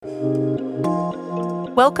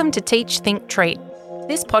Welcome to Teach, Think, Treat.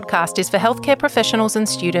 This podcast is for healthcare professionals and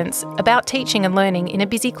students about teaching and learning in a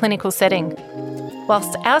busy clinical setting.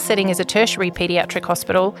 Whilst our setting is a tertiary paediatric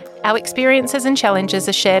hospital, our experiences and challenges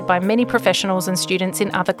are shared by many professionals and students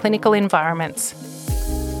in other clinical environments.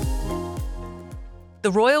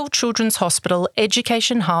 The Royal Children's Hospital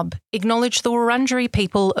Education Hub acknowledge the Wurundjeri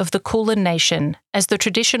people of the Kulin Nation as the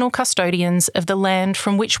traditional custodians of the land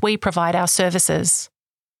from which we provide our services.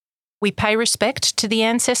 We pay respect to the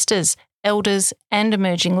ancestors, elders and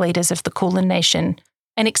emerging leaders of the Kulin Nation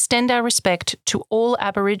and extend our respect to all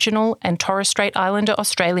Aboriginal and Torres Strait Islander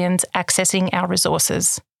Australians accessing our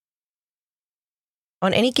resources.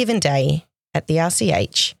 On any given day at the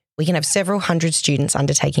RCH, we can have several hundred students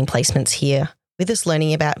undertaking placements here with us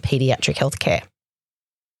learning about paediatric healthcare.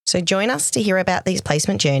 So join us to hear about these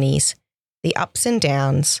placement journeys, the ups and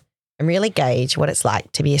downs, and really gauge what it's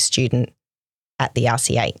like to be a student at the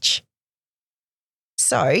RCH.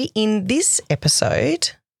 So in this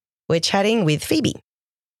episode, we're chatting with Phoebe,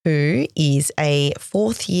 who is a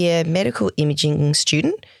fourth year medical imaging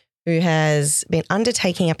student who has been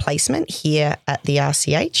undertaking a placement here at the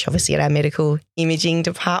RCH, obviously at our medical imaging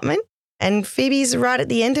department. And Phoebe's right at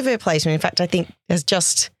the end of her placement. In fact, I think has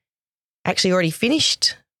just actually already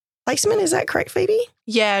finished placement. Is that correct, Phoebe?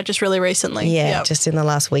 Yeah, just really recently. Yeah, just in the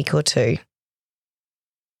last week or two.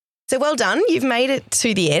 So well done. You've made it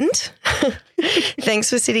to the end. Thanks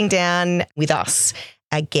for sitting down with us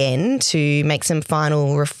again to make some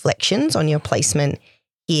final reflections on your placement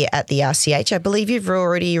here at the RCH. I believe you've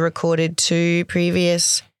already recorded 2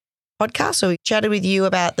 previous podcasts. So we chatted with you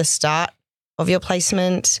about the start of your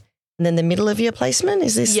placement and then the middle of your placement.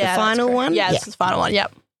 Is this the final one? Yeah, this is the final one.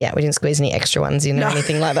 Yep. Yeah, we didn't squeeze any extra ones in or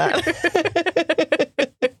anything like that.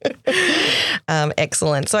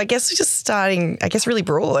 Excellent. So I guess we're just starting, really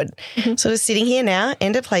broad. Sort of sitting here now,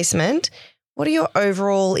 end of placement. What are your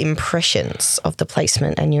overall impressions of the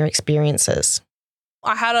placement and your experiences?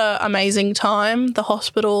 I had an amazing time. The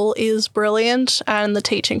hospital is brilliant and the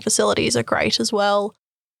teaching facilities are great as well.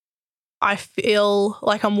 I feel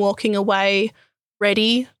like I'm walking away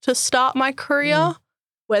ready to start my career,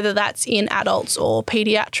 whether that's in adults or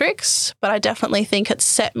pediatrics, but I definitely think it's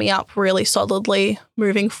set me up really solidly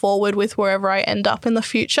moving forward with wherever I end up in the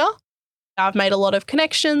future. I've made a lot of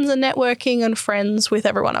connections and networking and friends with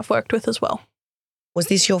everyone I've worked with as well. Was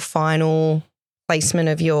this your final placement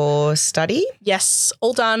of your study? Yes,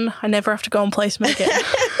 all done. I never have to go on placement again.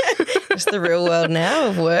 Just the real world now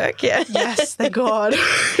of work. Yeah. Yes, thank God.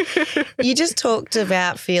 You just talked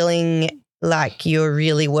about feeling like you're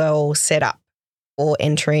really well set up for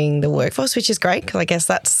entering the workforce, which is great because I guess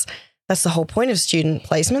that's the whole point of student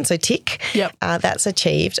placement. So tick, that's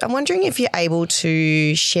achieved. I'm wondering if you're able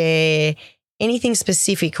to share anything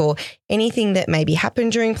specific or anything that maybe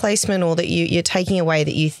happened during placement or that you're taking away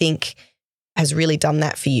that you think has really done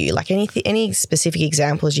that for you. Like any specific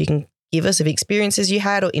examples you can give us of experiences you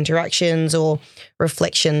had or interactions or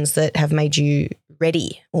reflections that have made you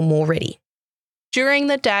ready or more ready. During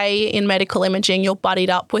the day in medical imaging, you're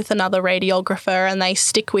buddied up with another radiographer and they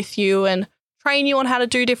stick with you and train you on how to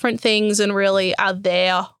do different things and really are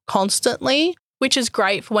there constantly, which is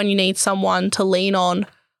great for when you need someone to lean on.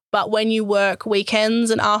 But when you work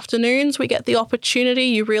weekends and afternoons, we get the opportunity,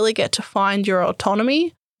 you really get to find your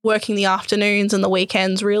autonomy. Working the afternoons and the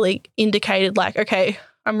weekends really indicated like, okay,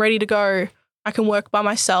 I'm ready to go. I can work by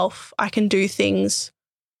myself. I can do things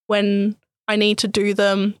when I need to do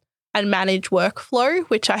them and manage workflow,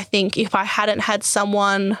 which I think if I hadn't had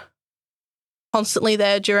someone constantly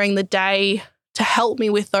there during the day to help me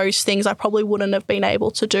with those things, I probably wouldn't have been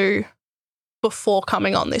able to do before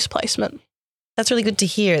coming on this placement. That's really good to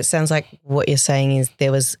hear. It sounds like what you're saying is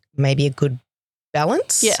there was maybe a good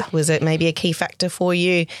balance. Yeah. Was it maybe a key factor for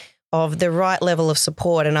you of the right level of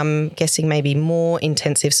support? And I'm guessing maybe more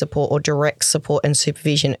intensive support or direct support and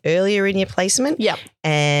supervision earlier in your placement. Yeah.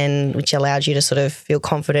 And which allowed you to sort of feel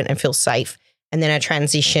confident and feel safe. And then a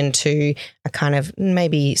transition to a kind of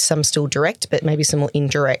maybe some still direct, but maybe some more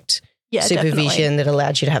indirect supervision that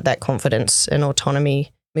allowed you to have that confidence and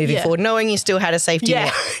autonomy moving forward, knowing you still had a safety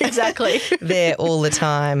net exactly. there all the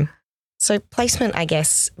time. So placement, I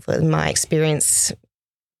guess, in my experience,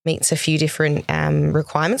 meets a few different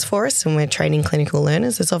requirements for us when we're training clinical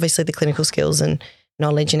learners. There's obviously the clinical skills and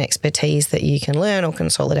knowledge and expertise that you can learn or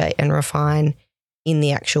consolidate and refine in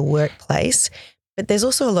the actual workplace. But there's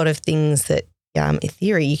also a lot of things that, in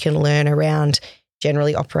theory, you can learn around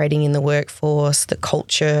generally operating in the workforce, the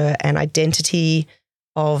culture and identity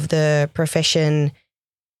of the profession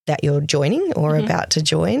that you're joining or about to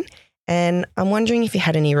join. And I'm wondering if you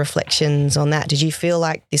had any reflections on that. Did you feel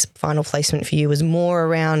like this final placement for you was more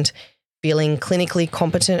around feeling clinically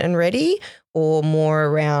competent and ready, or more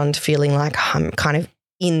around feeling like I'm kind of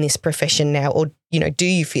in this profession now? Or, do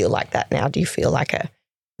you feel like that now? Do you feel like a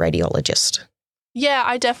radiologist? Yeah,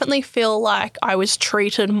 I definitely feel like I was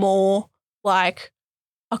treated more like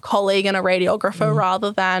a colleague and a radiographer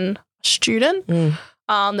rather than a student.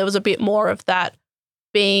 There was a bit more of that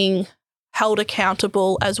being held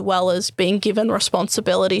accountable as well as being given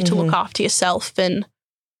responsibility to look after yourself and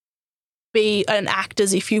be and act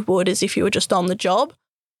as if you were just on the job.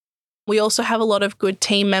 We also have a lot of good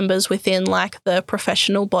team members within like the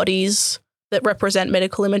professional bodies that represent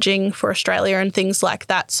medical imaging for Australia and things like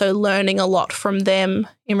that. So learning a lot from them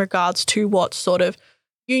in regards to what sort of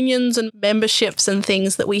unions and memberships and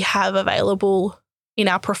things that we have available in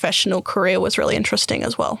our professional career was really interesting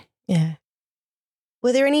as well. Yeah.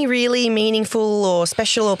 Were there any really meaningful or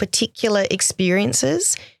special or particular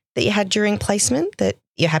experiences that you had during placement that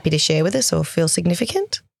you're happy to share with us or feel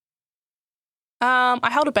significant? I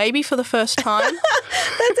held a baby for the first time.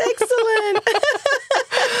 That's excellent.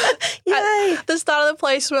 Yay. At the start of the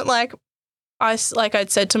placement, I'd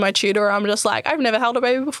said to my tutor, I'm just like, I've never held a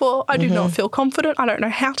baby before. I do not feel confident. I don't know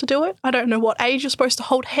how to do it. I don't know what age you're supposed to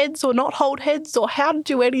hold heads or not hold heads or how to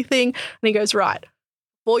do anything. And he goes, right,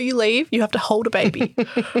 before you leave, you have to hold a baby.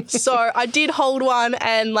 So I did hold one,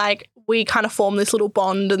 and we kind of formed this little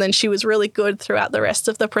bond, and then she was really good throughout the rest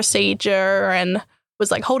of the procedure and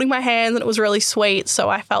was holding my hand, and it was really sweet. So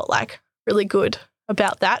I felt really good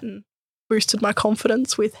about that and boosted my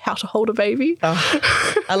confidence with how to hold a baby.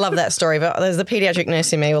 Oh, I love that story. But there's the pediatric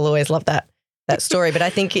nurse in me will always love that story. But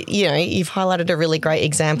I think, you've highlighted a really great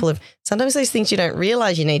example of sometimes those things you don't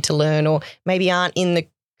realise you need to learn, or maybe aren't in the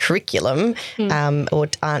curriculum, or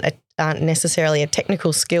aren't necessarily a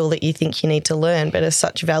technical skill that you think you need to learn, but are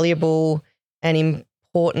such valuable and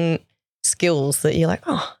important skills that you're like,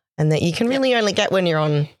 oh, and that you can really only get when you're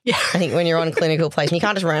on, I think when you're on clinical placement. You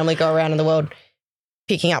can't just randomly go around in the world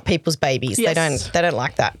picking up people's babies. Yes. They don't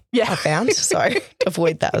like that, I found. So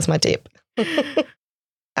avoid that was my tip.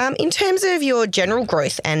 In terms of your general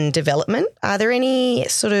growth and development, are there any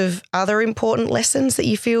sort of other important lessons that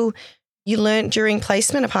you feel you learnt during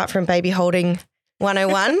placement apart from baby holding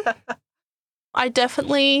 101? I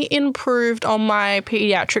definitely improved on my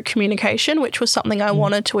pediatric communication, which was something I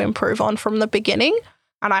wanted to improve on from the beginning.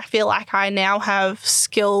 And I feel like I now have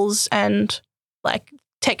skills and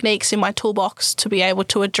techniques in my toolbox to be able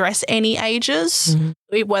to address any ages,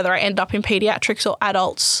 whether I end up in pediatrics or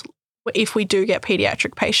adults. If we do get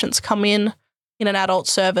pediatric patients come in an adult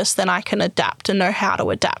service, then I can adapt and know how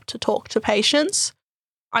to adapt to talk to patients.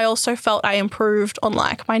 I also felt I improved on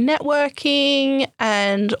my networking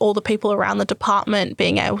and all the people around the department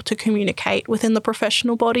being able to communicate within the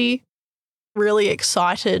professional body. Really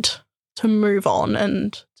excited to move on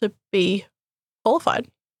and to be qualified.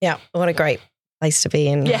 Yeah, what a great place to be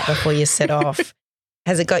in before you set off.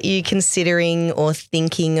 Has it got you considering or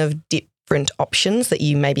thinking of different options that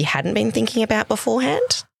you maybe hadn't been thinking about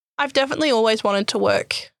beforehand? I've definitely always wanted to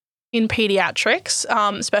work in pediatrics,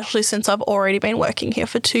 especially since I've already been working here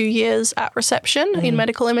for 2 years at reception in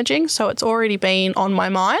medical imaging, so it's already been on my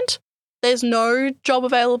mind. There's no job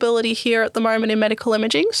availability here at the moment in medical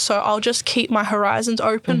imaging, so I'll just keep my horizons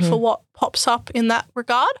open for what pops up in that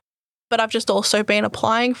regard. But I've just also been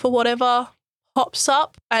applying for whatever pops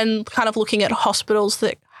up and kind of looking at hospitals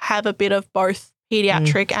that have a bit of both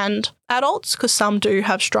pediatric and adults, because some do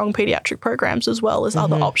have strong pediatric programs as well as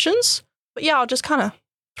other options. But yeah, I'll just kind of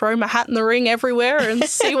throw my hat in the ring everywhere and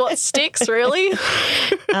see what sticks, really.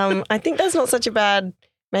 I think that's not such a bad,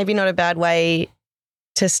 maybe not a bad way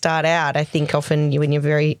to start out. I think often when you're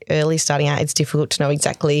very early starting out, it's difficult to know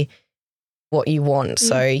exactly what you want.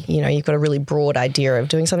 So, you've got a really broad idea of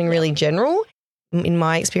doing something really general. In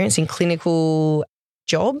my experience in clinical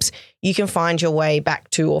jobs, you can find your way back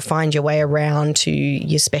to or find your way around to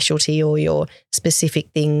your specialty or your specific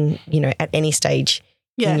thing, at any stage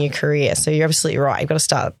in your career. So you're absolutely right. You've got to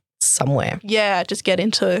start somewhere. Yeah, just get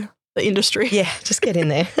into the industry. Yeah, just get in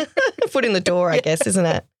there. Foot in the door, I guess, isn't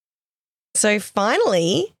it? So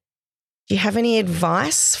finally, do you have any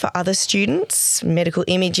advice for other students, medical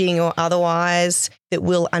imaging or otherwise, that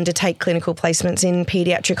will undertake clinical placements in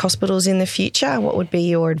paediatric hospitals in the future? What would be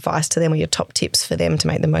your advice to them or your top tips for them to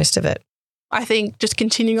make the most of it? I think just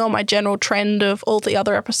continuing on my general trend of all the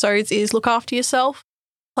other episodes is look after yourself.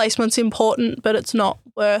 Placement's important, but it's not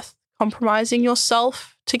worth compromising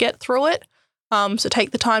yourself to get through it. So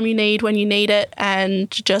take the time you need when you need it and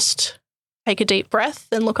just take a deep breath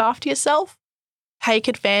and look after yourself. Take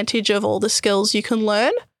advantage of all the skills you can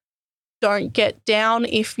learn. don't get down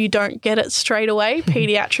if you don't get it straight away.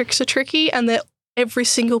 Pediatrics are tricky and every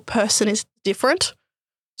single person is different.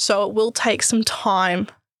 So it will take some time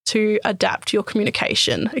to adapt your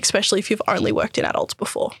communication, especially if you've only worked in adults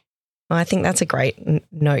before. Well, I think that's a great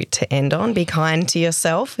note to end on. Be kind to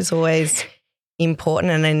yourself is always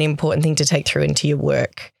important, and an important thing to take through into your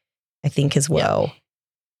work, I think, as well. Yep.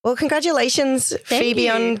 Well, congratulations, Phoebe,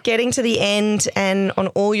 on getting to the end and on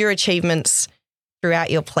all your achievements throughout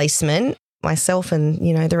your placement. Myself and,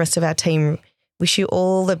 the rest of our team wish you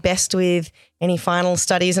all the best with any final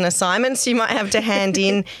studies and assignments you might have to hand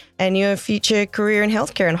in and your future career in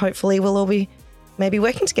healthcare. And hopefully we'll all be maybe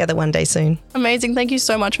working together one day soon. Amazing. Thank you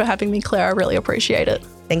so much for having me, Claire. I really appreciate it.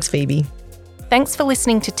 Thanks, Phoebe. Thanks for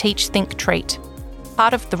listening to Teach, Think, Treat,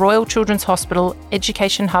 part of the Royal Children's Hospital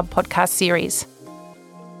Education Hub podcast series.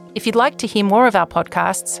 If you'd like to hear more of our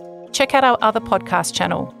podcasts, check out our other podcast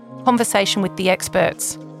channel, Conversation with the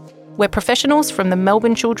Experts, where professionals from the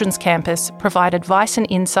Melbourne Children's Campus provide advice and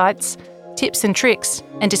insights, tips and tricks,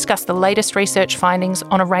 and discuss the latest research findings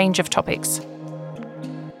on a range of topics.